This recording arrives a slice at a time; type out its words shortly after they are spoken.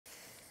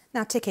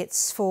Now,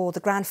 tickets for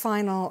the grand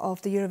final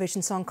of the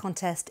Eurovision Song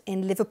Contest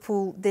in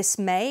Liverpool this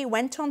May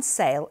went on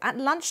sale at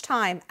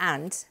lunchtime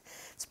and,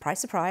 surprise,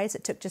 surprise,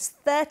 it took just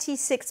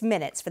 36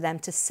 minutes for them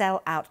to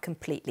sell out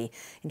completely.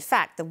 In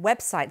fact, the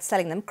website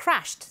selling them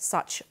crashed,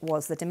 such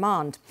was the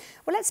demand.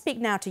 Well, let's speak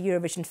now to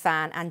Eurovision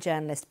fan and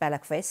journalist Bella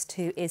Quist,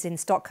 who is in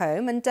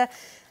Stockholm. And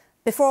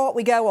before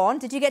we go on,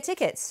 did you get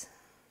tickets?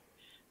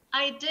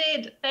 I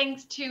did,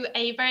 thanks to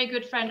a very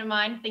good friend of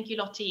mine, thank you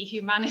Lottie,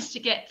 who managed to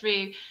get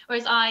through,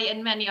 whereas I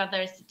and many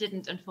others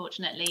didn't,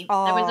 unfortunately.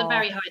 Oh. There was a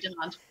very high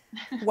demand.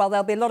 Well,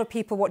 there'll be a lot of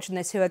people watching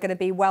this who are going to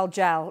be well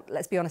gel,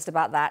 let's be honest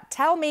about that.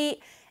 Tell me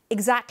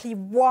exactly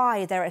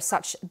why there is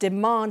such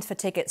demand for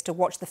tickets to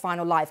watch the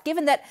final live,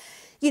 given that,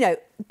 you know,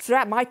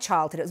 throughout my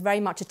childhood, it was very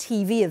much a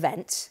TV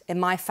event in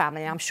my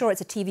family. I'm sure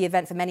it's a TV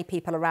event for many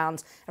people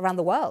around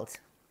the world.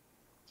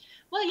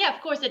 Well, yeah,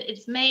 of course,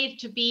 it's made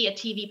to be a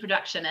TV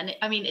production. And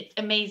I mean, it's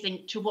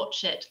amazing to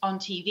watch it on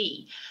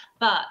TV.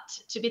 But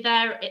to be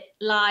there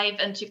live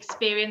and to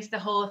experience the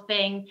whole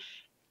thing,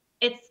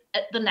 it's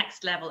at the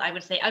next level, I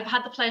would say. I've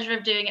had the pleasure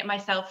of doing it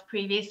myself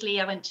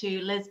previously. I went to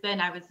Lisbon,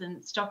 I was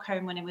in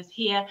Stockholm when I was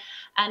here,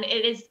 and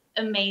it is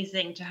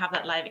amazing to have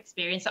that live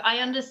experience. So I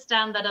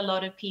understand that a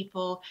lot of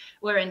people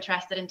were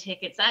interested in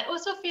tickets. I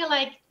also feel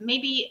like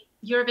maybe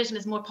Eurovision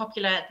is more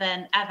popular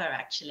than ever,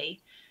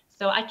 actually.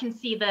 So I can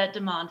see the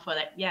demand for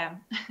that, yeah.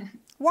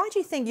 Why do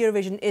you think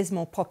Eurovision is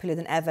more popular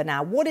than ever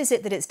now? What is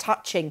it that it's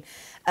touching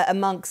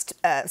amongst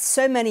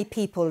so many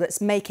people that's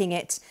making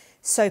it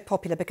so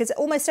popular? Because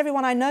almost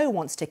everyone I know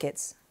wants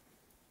tickets.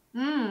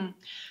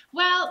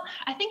 Well,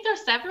 I think there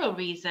are several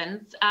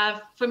reasons.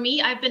 For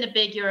me, I've been a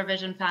big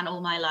Eurovision fan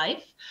all my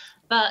life,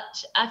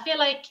 but I feel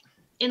like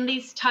in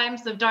these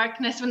times of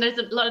darkness, when there's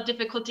a lot of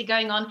difficulty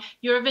going on,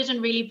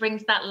 Eurovision really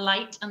brings that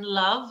light and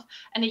love,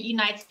 and it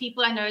unites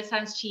people. I know it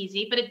sounds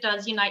cheesy, but it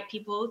does unite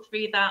people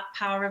through that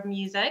power of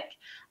music.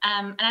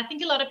 And I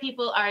think a lot of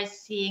people are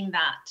seeing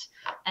that.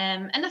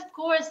 And of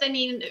course, I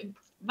mean,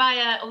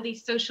 via all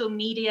these social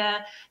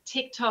media,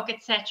 TikTok,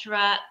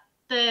 etc.,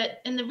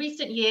 in the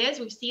recent years,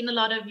 we've seen a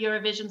lot of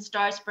Eurovision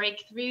stars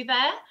break through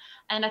there.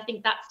 And I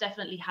think that's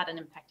definitely had an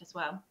impact as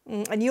well.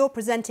 And you're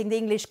presenting the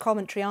English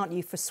commentary, aren't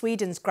you, for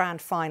Sweden's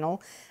grand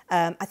final?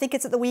 I think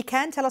it's at the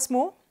weekend. Tell us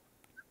more.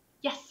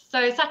 Yes,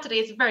 so Saturday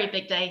is a very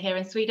big day here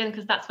in Sweden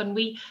because that's when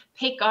we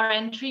pick our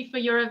entry for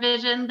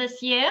Eurovision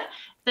this year.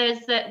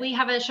 We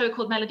have a show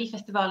called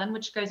Melodifestivalen,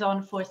 which goes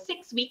on for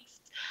 6 weeks.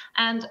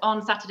 And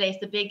on Saturday is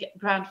the big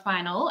grand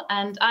final.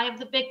 And I have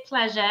the big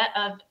pleasure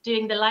of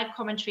doing the live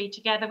commentary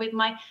together with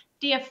my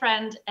dear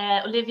friend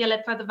Olivia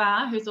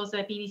Lepadova, who's also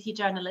a BBC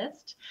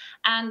journalist.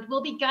 And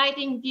we'll be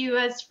guiding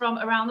viewers from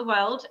around the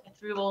world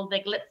through all the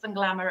glitz and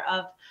glamour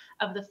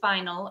of the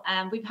final.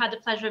 We've had the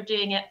pleasure of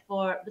doing it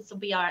this will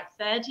be our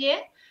 3rd year.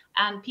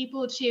 And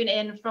people tune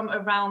in from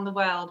around the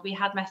world. We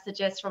had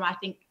messages from, I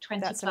think,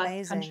 20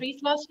 plus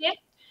countries last year.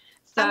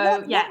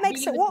 So,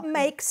 what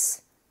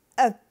makes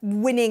a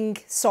winning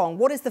song?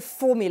 What is the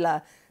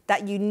formula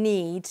that you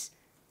need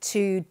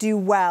to do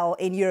well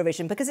in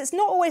Eurovision? Because it's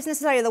not always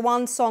necessarily the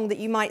one song that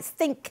you might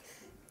think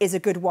is a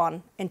good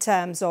one in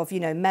terms of,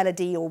 you know,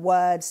 melody or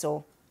words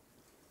or...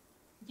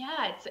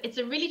 Yeah, it's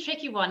a really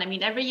tricky one. I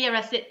mean, every year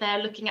I sit there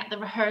looking at the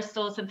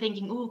rehearsals and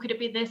thinking, oh, could it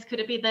be this? Could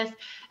it be this?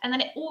 And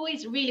then it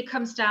always really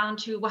comes down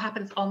to what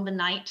happens on the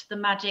night, the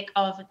magic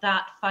of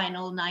that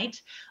final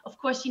night. Of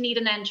course, you need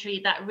an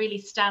entry that really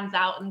stands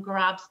out and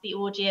grabs the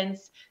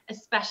audience,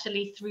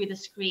 especially through the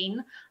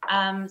screen.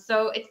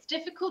 So it's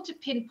difficult to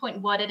pinpoint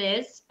what it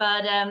is,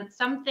 but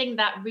something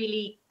that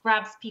really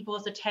grabs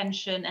people's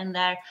attention and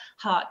their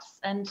hearts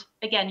and,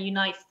 again,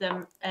 unites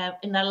them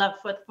in their love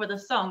for the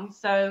song.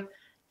 So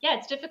yeah,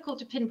 it's difficult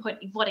to pinpoint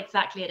what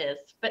exactly it is,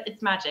 but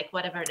it's magic,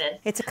 whatever it is.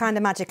 It's a kind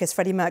of magic, as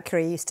Freddie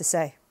Mercury used to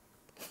say.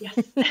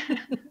 Yes.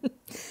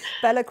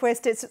 Bella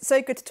Quist, it's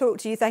so good to talk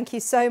to you. Thank you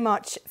so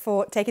much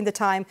for taking the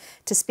time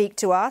to speak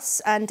to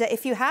us. And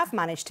if you have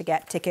managed to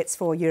get tickets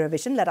for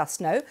Eurovision, let us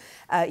know.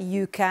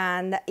 You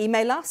can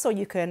email us or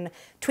you can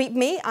tweet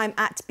me. I'm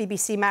at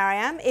BBC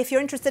Mariam. If you're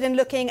interested in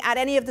looking at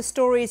any of the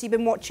stories you've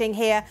been watching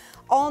here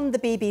on the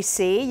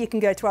BBC, you can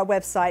go to our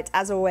website.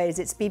 As always,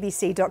 it's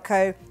bbc.co.uk/news.